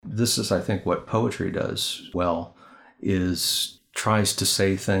This is, I think, what poetry does well, is tries to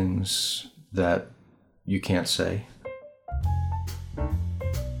say things that you can't say.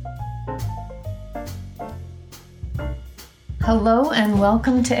 Hello and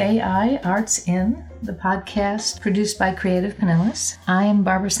welcome to AI Arts In, the podcast produced by Creative Pinellas. I am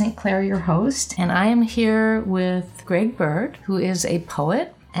Barbara St. Clair, your host, and I am here with Greg Bird, who is a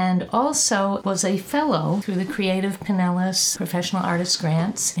poet and also was a fellow through the Creative Pinellas Professional Artist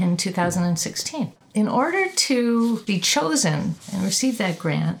Grants in 2016. In order to be chosen and receive that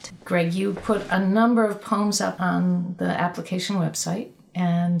grant, Greg, you put a number of poems up on the application website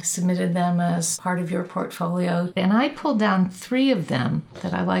and submitted them as part of your portfolio. And I pulled down 3 of them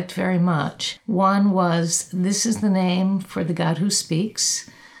that I liked very much. One was This is the Name for the God Who Speaks.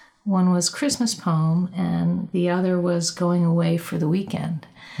 One was Christmas Poem, and the other was Going Away for the Weekend.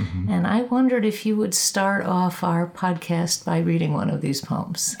 Mm-hmm. And I wondered if you would start off our podcast by reading one of these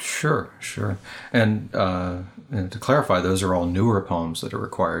poems. Sure. And to clarify, those are all newer poems that are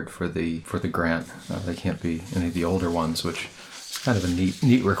required for the grant. They can't be any of the older ones, which is kind of a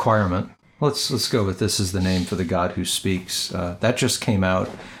neat requirement. Let's go with This is the Name for the God Who Speaks. That just came out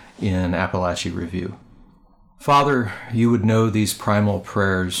in Appalachia Review. Father, you would know these primal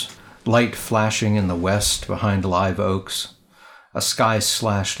prayers, light flashing in the west behind live oaks, a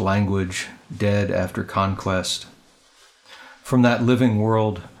sky-slashed language dead after conquest. From that living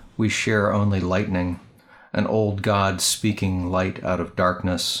world, we share only lightning, an old God speaking light out of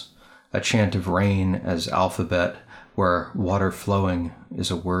darkness, a chant of rain as alphabet where water flowing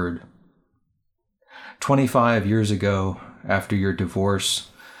is a word. 25 years ago, after your divorce,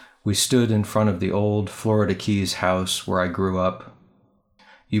 we stood in front of the old Florida Keys house where I grew up.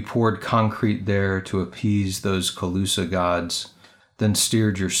 You poured concrete there to appease those Calusa gods, then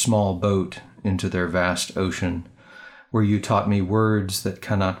steered your small boat into their vast ocean, where you taught me words that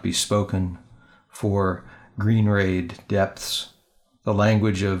cannot be spoken, for green-rayed depths, the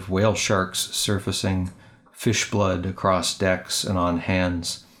language of whale sharks surfacing, fish blood across decks and on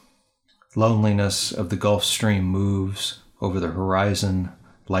hands. Loneliness of the Gulf Stream moves over the horizon,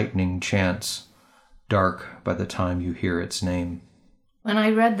 lightning chants, dark by the time you hear its name. When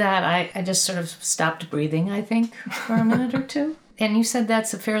I read that, I just sort of stopped breathing, I think, for a minute or two. And you said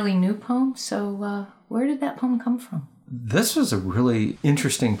that's a fairly new poem, so where did that poem come from? This was a really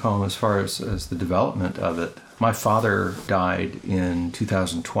interesting poem as far as the development of it. My father died in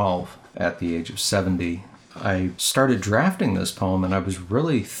 2012 at the age of 70. I started drafting this poem, and I was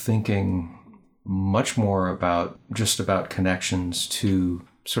really thinking much more about connections to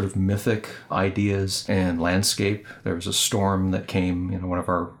sort of mythic ideas and landscape. There was a storm that came, one of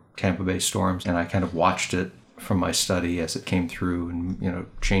our Tampa Bay storms, and I kind of watched it from my study as it came through and,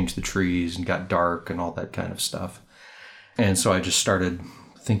 changed the trees and got dark and all that kind of stuff. And so I just started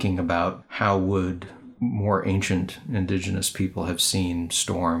thinking about how would more ancient indigenous people have seen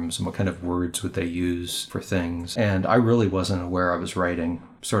storms and what kind of words would they use for things. And I really wasn't aware I was writing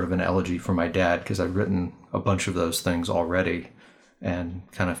sort of an elegy for my dad because I'd written a bunch of those things already and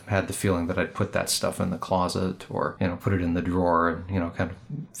kind of had the feeling that I'd put that stuff in the closet or, put it in the drawer and, kind of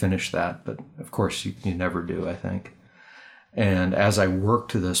finish that. But of course you never do, I think. And as I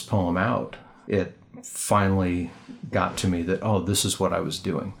worked this poem out, it finally got to me that, this is what I was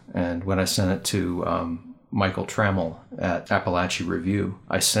doing. And when I sent it to Michael Trammell at Appalachia Review,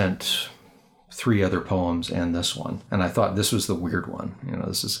 I sent 3 other poems and this one. And I thought this was the weird one.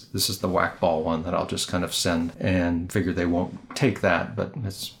 This is the whack-ball one that I'll just kind of send and figure they won't take that, but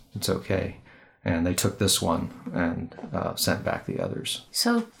it's okay. And they took this one and sent back the others.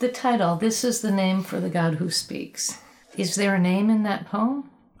 So the title, This is the Name for the God Who Speaks. Is there a name in that poem?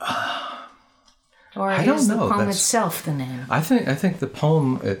 Or I don't is the know. poem itself the name? I think the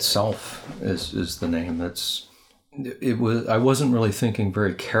poem itself is the name. I wasn't really thinking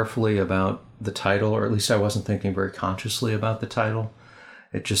very carefully about the title, or at least I wasn't thinking very consciously about the title.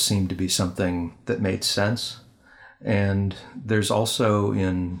 It just seemed to be something that made sense. And there's also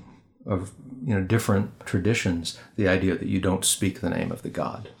in different traditions the idea that you don't speak the name of the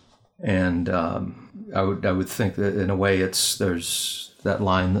god. And I would think that in a way there's that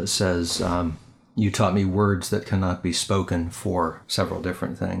line that says, you taught me words that cannot be spoken for several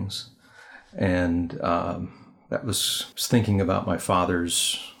different things. And that was thinking about my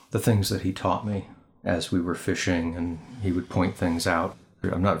father's, the things that he taught me as we were fishing, and he would point things out.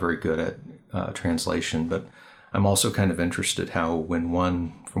 I'm not very good at translation, but I'm also kind of interested how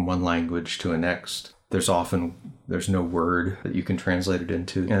from one language to the next, there's no word that you can translate it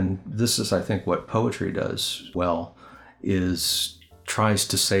into. And this is, I think, what poetry does well, is tries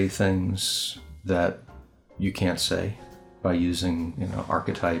to say things that you can't say. by using,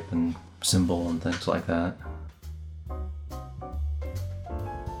 archetype and symbol and things like that.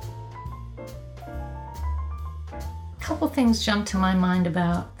 A couple things jump to my mind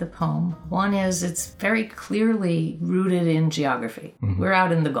about the poem. One is it's very clearly rooted in geography. Mm-hmm. We're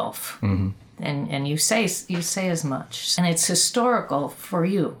out in the Gulf, mm-hmm. and you say as much. And it's historical for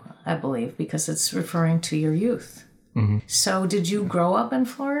you, I believe, because it's referring to your youth. Mm-hmm. So did you grow up in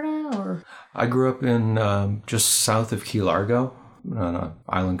Florida, or? I grew up in just south of Key Largo, on an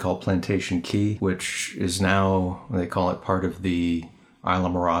island called Plantation Key, which is now, they call it part of the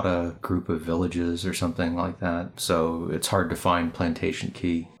Islamorada group of villages or something like that. So it's hard to find Plantation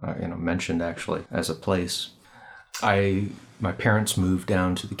Key, mentioned actually as a place. My parents moved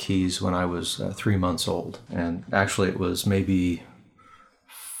down to the Keys when I was 3 months old, and actually it was maybe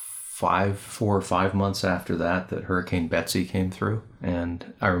 4 or 5 months after that Hurricane Betsy came through.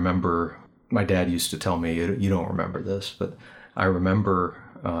 And I remember my dad used to tell me, you don't remember this, but I remember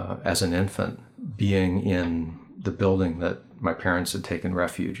as an infant being in the building that my parents had taken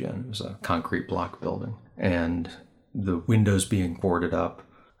refuge in. It was a concrete block building, and the windows being boarded up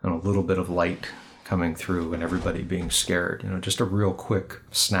and a little bit of light coming through and everybody being scared. Just a real quick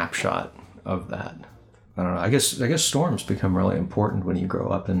snapshot of that. I don't know. I guess storms become really important when you grow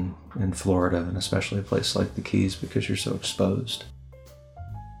up in Florida, and especially a place like the Keys, because you're so exposed.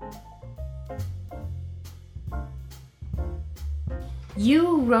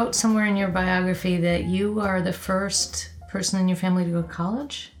 You wrote somewhere in your biography that you are the first person in your family to go to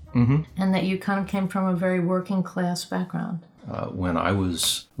college, mm-hmm. and that you kind of came from a very working class background. When I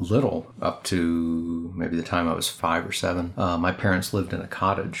was little, up to maybe the time I was 5 or 7, my parents lived in a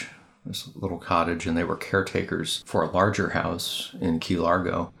cottage, this little cottage, and they were caretakers for a larger house in Key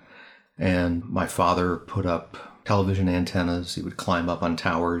Largo. And my father put up television antennas. He would climb up on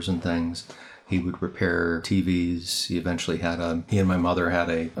towers and things. He would repair TVs. He and my mother had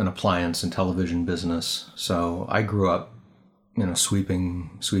an appliance and television business. So I grew up,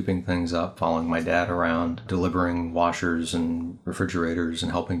 sweeping things up, following my dad around, delivering washers and refrigerators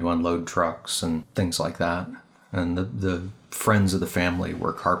and helping to unload trucks and things like that. And the friends of the family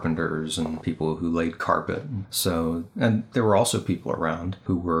were carpenters and people who laid carpet. And there were also people around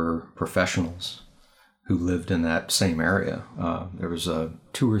who were professionals who lived in that same area. There was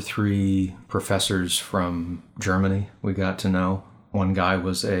 2 or 3 professors from Germany we got to know. One guy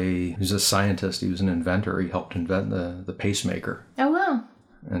was a scientist. He was an inventor. He helped invent the pacemaker. Oh, wow.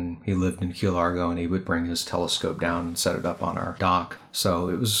 And he lived in Key Largo, and he would bring his telescope down and set it up on our dock. So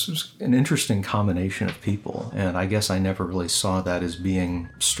it was an interesting combination of people, and I guess I never really saw that as being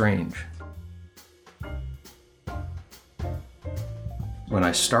strange. When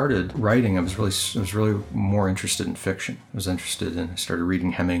I started writing, I was really more interested in fiction. I started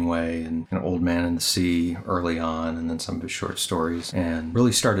reading Hemingway and Old Man and the Sea early on, and then some of his short stories, and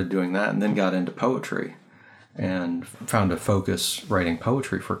really started doing that, and then got into poetry and found a focus writing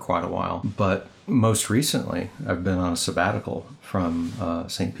poetry for quite a while. But most recently, I've been on a sabbatical from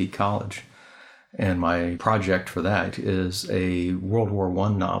St. Pete College, and my project for that is a World War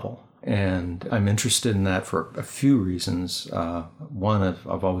I novel. And I'm interested in that for a few reasons. One,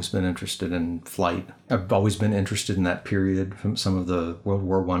 I've always been interested in flight. I've always been interested in that period from some of the World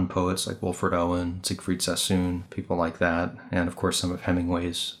War I poets like Wilfred Owen, Siegfried Sassoon, people like that. And of course, some of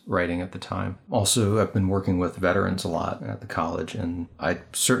Hemingway's writing at the time. Also, I've been working with veterans a lot at the college, and I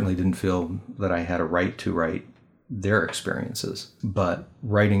certainly didn't feel that I had a right to write their experiences. But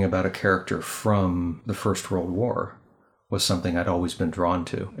writing about a character from the First World War was something I'd always been drawn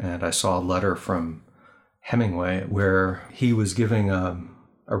to. And I saw a letter from Hemingway where he was giving a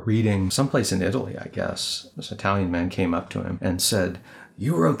reading someplace in Italy, I guess. This Italian man came up to him and said,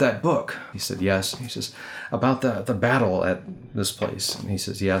 "You wrote that book?" He said, "Yes." And he says, "About the battle at this place?" And he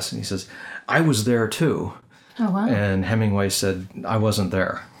says, "Yes." And he says, "I was there too." Oh, wow. And Hemingway said, "I wasn't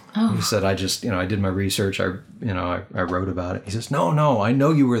there." Oh. He said, "I just, I did my research. I wrote about it." He says, No, I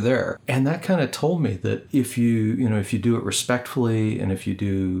know you were there." And that kind of told me that if you do it respectfully, and if you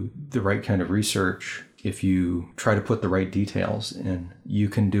do the right kind of research, if you try to put the right details in, you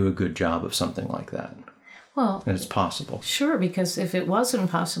can do a good job of something like that. Well, and it's possible. Sure, because if it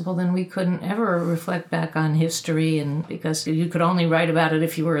wasn't possible, then we couldn't ever reflect back on history, and because you could only write about it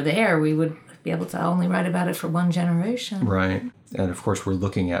if you were there, we would be able to only write about it for one generation. Right. And of course, we're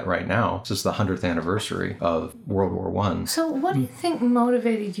looking at right now, this is the 100th anniversary of World War I. So what do you think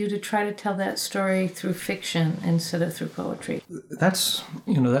motivated you to try to tell that story through fiction instead of through poetry? That's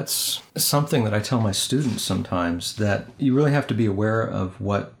something that I tell my students sometimes, that you really have to be aware of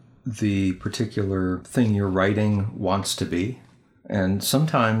what the particular thing you're writing wants to be. And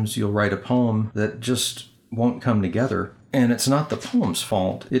sometimes you'll write a poem that just won't come together. And it's not the poem's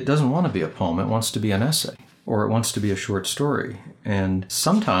fault. It doesn't want to be a poem. It wants to be an essay, or it wants to be a short story. And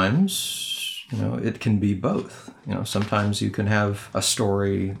sometimes, it can be both. Sometimes you can have a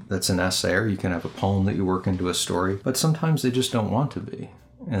story that's an essay, or you can have a poem that you work into a story, but sometimes they just don't want to be.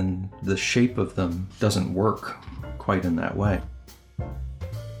 And the shape of them doesn't work quite in that way.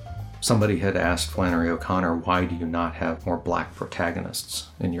 Somebody had asked Flannery O'Connor, why do you not have more black protagonists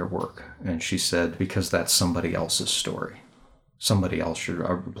in your work? And she said, because that's somebody else's story.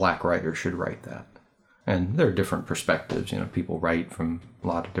 A black writer should write that. And there are different perspectives. People write from a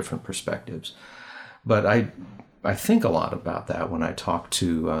lot of different perspectives. But I think a lot about that when I talk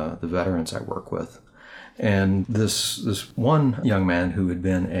to the veterans I work with. And this one young man who had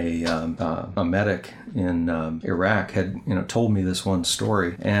been a medic in Iraq had told me this one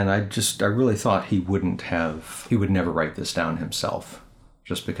story, and I really thought he would never write this down himself,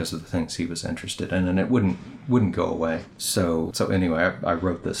 just because of the things he was interested in, and it wouldn't go away. So anyway, I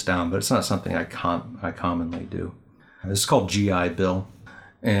wrote this down, but it's not something I commonly do. It's called GI Bill,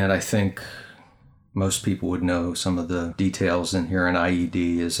 and I think most people would know some of the details in here. An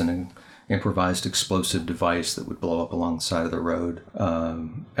IED is an improvised explosive device that would blow up along the side of the road.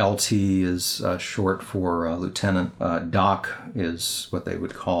 LT is short for lieutenant. Doc is what they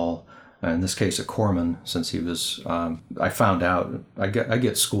would call, in this case, a corpsman, since he was, I found out, I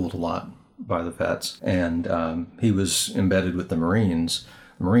get schooled a lot by the vets, and he was embedded with the Marines.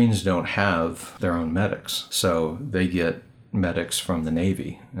 The Marines don't have their own medics, so they get medics from the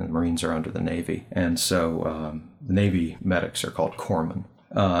Navy, and the Marines are under the Navy. And so the Navy medics are called corpsmen.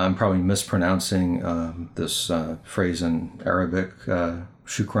 I'm probably mispronouncing this phrase in Arabic,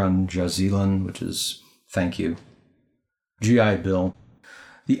 shukran jazilan, which is thank you. GI Bill.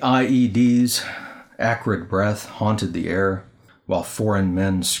 The IED's acrid breath haunted the air, while foreign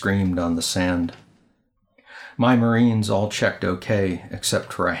men screamed on the sand. My Marines all checked okay,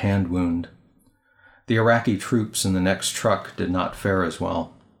 except for a hand wound. The Iraqi troops in the next truck did not fare as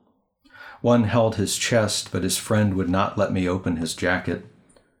well. One held his chest, but his friend would not let me open his jacket.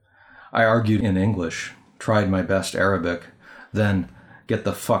 I argued in English, tried my best Arabic, then get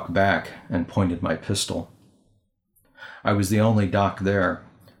the fuck back and pointed my pistol. I was the only doc there,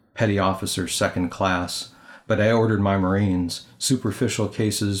 petty officer second class, but I ordered my Marines, superficial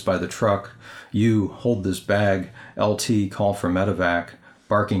cases by the truck, you hold this bag, LT call for medevac,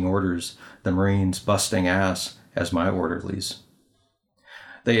 barking orders, the Marines busting ass as my orderlies.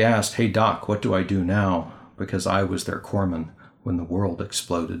 They asked, hey doc, what do I do now? Because I was their corpsman when the world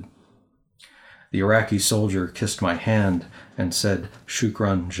exploded. The Iraqi soldier kissed my hand and said,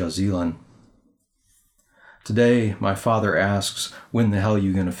 shukran jazilan. Today, my father asks, when the hell are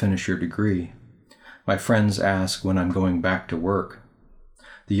you going to finish your degree? My friends ask when I'm going back to work.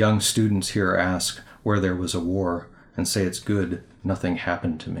 The young students here ask where there was a war and say it's good, nothing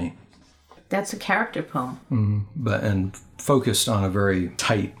happened to me. That's a character poem. And focused on a very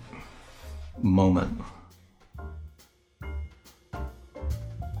tight moment.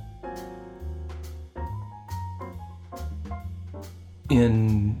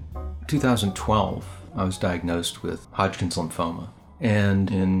 In 2012, I was diagnosed with Hodgkin's lymphoma. And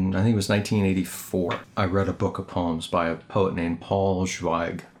in, I think it was 1984, I read a book of poems by a poet named Paul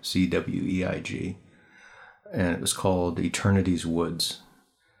Zweig, C-W-E-I-G. And it was called Eternity's Woods.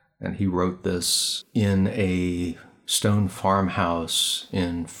 And he wrote this in a stone farmhouse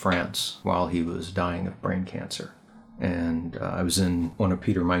in France while he was dying of brain cancer. And I was in one of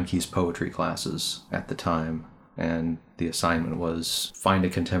Peter Meinke's poetry classes at the time. And the assignment was find a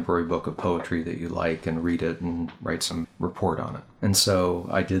contemporary book of poetry that you like and read it and write some report on it. And so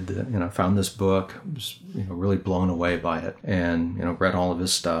I did found this book, was, really blown away by it, and, read all of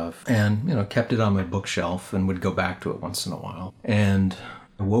his stuff and, kept it on my bookshelf and would go back to it once in a while. And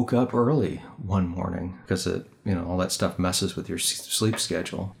I woke up early one morning because it, all that stuff messes with your sleep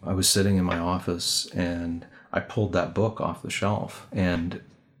schedule. I was sitting in my office and I pulled that book off the shelf and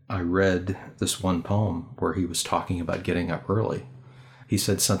I read this one poem where he was talking about getting up early. He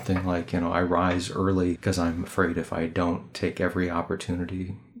said something like, I rise early because I'm afraid if I don't take every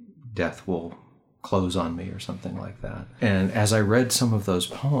opportunity, death will close on me or something like that. And as I read some of those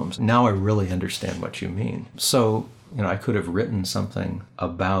poems, now I really understand what you mean. So, I could have written something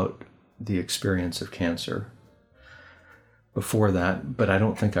about the experience of cancer before that, but I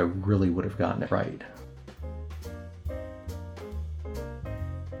don't think I really would have gotten it right.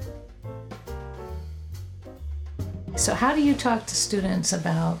 So how do you talk to students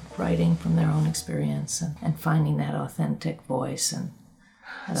about writing from their own experience and finding that authentic voice and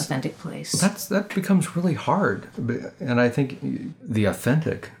that authentic place? That becomes really hard. And I think the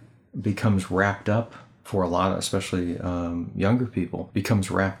authentic becomes wrapped up for a lot, especially younger people,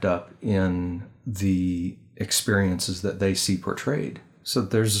 becomes wrapped up in the experiences that they see portrayed. So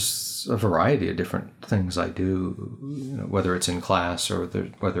there's a variety of different things I do, whether it's in class or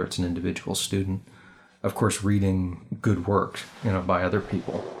whether it's an individual student. Of course, reading good work, by other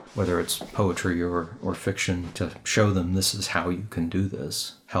people, whether it's poetry or fiction, to show them this is how you can do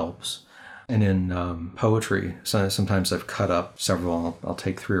this, helps. And in poetry, sometimes I've cut up several. I'll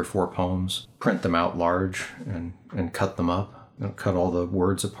take 3 or 4 poems, print them out large, and cut them up. Cut all the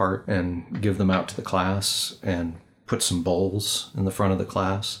words apart and give them out to the class, and put some bowls in the front of the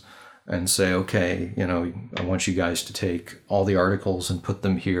class, and say, okay, I want you guys to take all the articles and put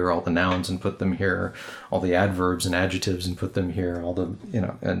them here, all the nouns and put them here, all the adverbs and adjectives and put them here, all the,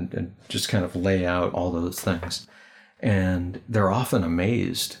 and just kind of lay out all those things. And they're often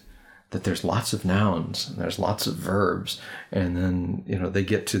amazed that there's lots of nouns and there's lots of verbs. And then, they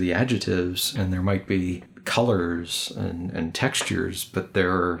get to the adjectives and there might be colors and textures, but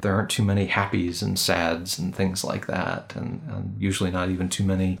there aren't too many happies and sads and things like that. And usually not even too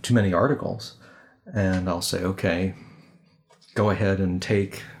many articles. And I'll say, okay, go ahead and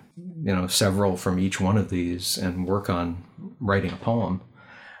take, several from each one of these and work on writing a poem.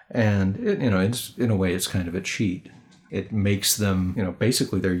 And, it's, in a way, it's kind of a cheat. It makes them,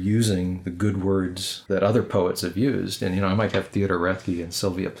 basically they're using the good words that other poets have used. And, I might have Theodore Roethke and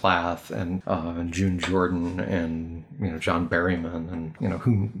Sylvia Plath and June Jordan and, John Berryman and,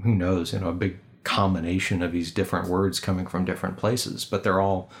 who knows, a big combination of these different words coming from different places, but they're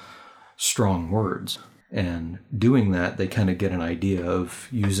all strong words. And doing that, they kind of get an idea of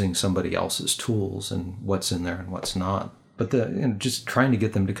using somebody else's tools and what's in there and what's not. But just trying to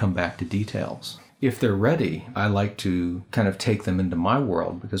get them to come back to details. If they're ready, I like to kind of take them into my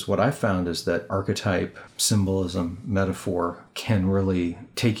world, because what I found is that archetype, symbolism, metaphor can really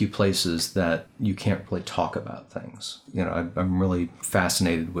take you places that you can't really talk about things. I'm really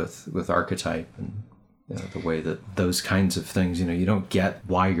fascinated with archetype and the way that those kinds of things, you don't get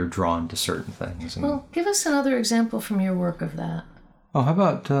why you're drawn to certain things. Well, give us another example from your work of that. Oh, how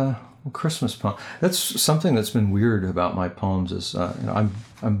about Christmas poem? That's something that's been weird about my poems is,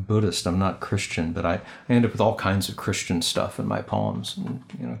 I'm Buddhist, I'm not Christian, but I end up with all kinds of Christian stuff in my poems,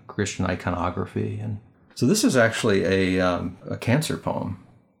 and, Christian iconography. And so this is actually a Cancer poem,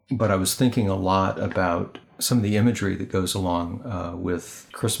 but I was thinking a lot about some of the imagery that goes along with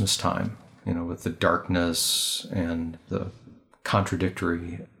Christmas time, with the darkness and the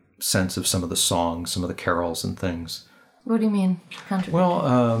contradictory sense of some of the songs, some of the carols and things. What do you mean, contradictory?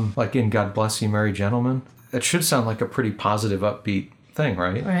 Well, like in God Bless You, Merry Gentlemen, it should sound like a pretty positive, upbeat thing,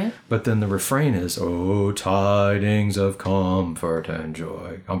 right? Right. But then the refrain is, oh, tidings of comfort and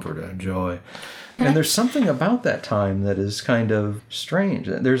joy, comfort and joy. And there's something about that time that is kind of strange.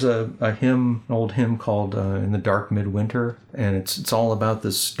 There's a hymn, an old hymn called In the Dark Midwinter, and it's all about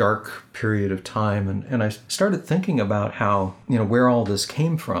this dark period of time. And I started thinking about how, where all this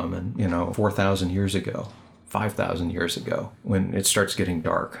came from, and, 4,000 years ago. 5,000 years ago, when it starts getting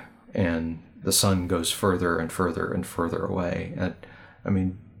dark and the sun goes further and further and further away.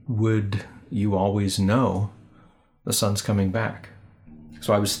 And would you always know the sun's coming back?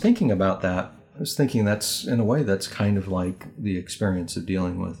 So I was thinking about that. I was thinking that's, in a way, that's kind of like the experience of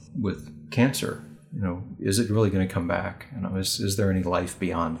dealing with cancer. Is it really going to come back? Is there any life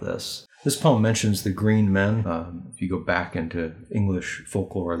beyond this? This poem mentions the green men. If you go back into English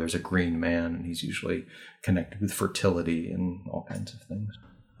folklore, there's a green man, and he's usually connected with fertility and all kinds of things.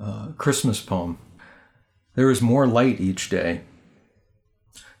 Christmas poem. There is more light each day.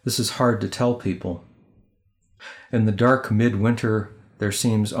 This is hard to tell people. In the dark midwinter, there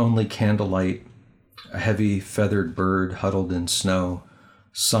seems only candlelight, a heavy feathered bird huddled in snow,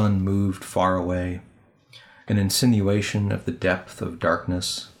 sun moved far away, an insinuation of the depth of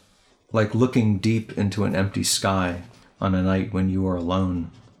darkness, like looking deep into an empty sky on a night when you are alone,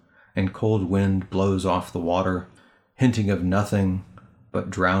 and cold wind blows off the water, hinting of nothing but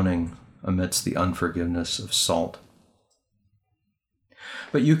drowning amidst the unforgiveness of salt.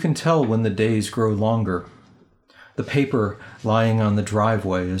 But you can tell when the days grow longer. The paper lying on the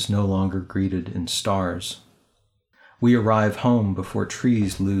driveway is no longer greeted in stars. We arrive home before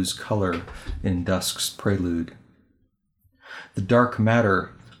trees lose color in dusk's prelude. The dark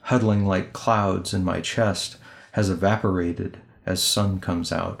matter huddling like clouds in my chest has evaporated as sun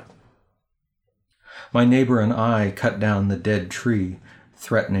comes out. My neighbor and I cut down the dead tree,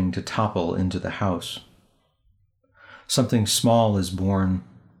 threatening to topple into the house. Something small is born,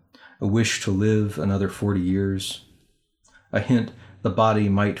 a wish to live another 40 years, a hint the body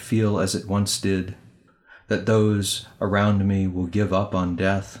might feel as it once did, that those around me will give up on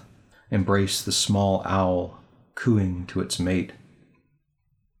death embrace the small owl cooing to its mate.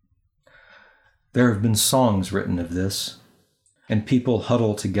 There have been songs written of this, and people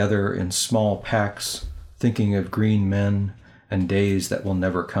huddle together in small packs, thinking of green men and days that will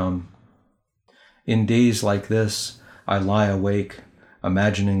never come. In days like this, I lie awake,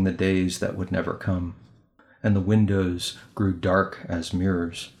 imagining the days that would never come, and the windows grew dark as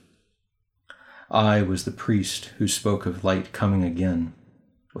mirrors. I was the priest who spoke of light coming again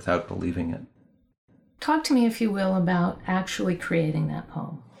without believing it. Talk to me, if you will, about actually creating that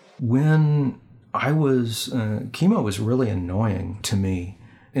poem. When I was, chemo was really annoying to me.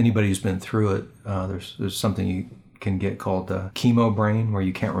 Anybody who's been through it, there's something you can get called chemo brain, where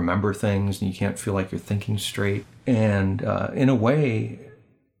you can't remember things and you can't feel like you're thinking straight. And in a way,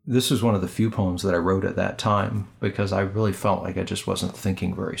 this was one of the few poems that I wrote at that time, because I really felt like I just wasn't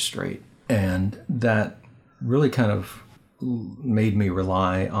thinking very straight. And that really kind of made me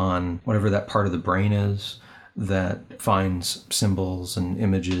rely on whatever that part of the brain is that finds symbols and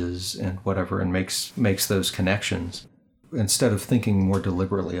images and whatever and makes those connections. Instead of thinking more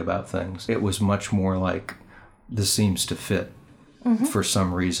deliberately about things, it was much more like, this seems to fit. Mm-hmm. For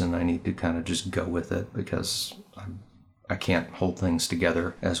some reason, I need to kind of just go with it, because I can't hold things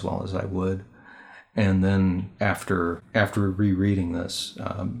together as well as I would. And then after rereading this,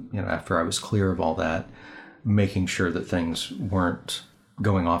 after I was clear of all that, making sure that things weren't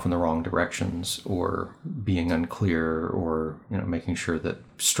going off in the wrong directions or being unclear, or making sure that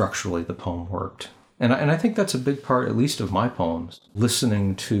structurally the poem worked. And I think that's a big part, at least of my poems,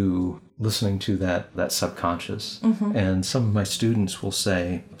 listening to that subconscious. Mm-hmm. And some of my students will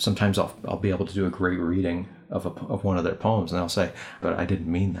say, sometimes I'll be able to do a great reading of one of their poems, and they'll say, but I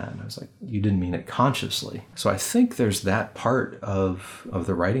didn't mean that. And I was like, you didn't mean it consciously. So I think there's that part of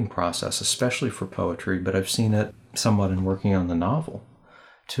the writing process, especially for poetry, but I've seen it somewhat in working on the novel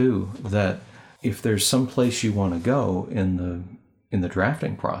too, that if there's some place you want to go in the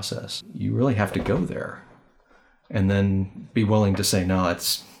drafting process, you really have to go there, and then be willing to say, no,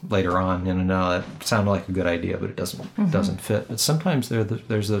 it's later on, no, that sounded like a good idea, but it doesn't fit. But sometimes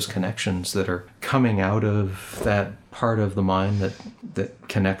there's those connections that are coming out of that part of the mind that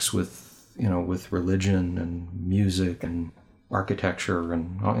connects with religion and music and architecture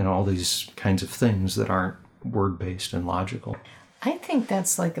and all these kinds of things that aren't word-based and logical. I think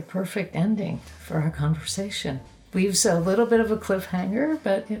that's like a perfect ending for our conversation. Leaves a little bit of a cliffhanger,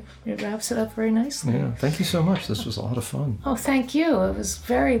 but it wraps it up very nicely. Yeah, thank you so much. This was a lot of fun. Oh, thank you. It was a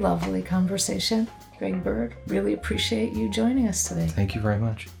very lovely conversation. Greg Bird, really appreciate you joining us today. Thank you very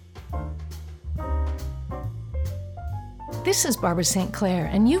much. This is Barbara St. Clair,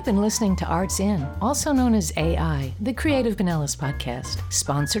 and you've been listening to Arts In, also known as AI, the Creative Pinellas podcast,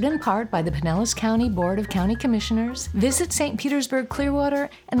 sponsored in part by the Pinellas County Board of County Commissioners, Visit St. Petersburg Clearwater,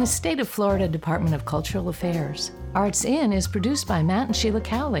 and the State of Florida Department of Cultural Affairs. Arts In is produced by Matt and Sheila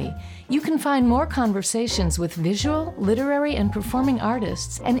Cowley. You can find more conversations with visual, literary, and performing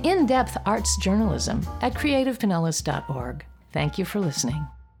artists and in-depth arts journalism at creativepinellas.org. Thank you for listening.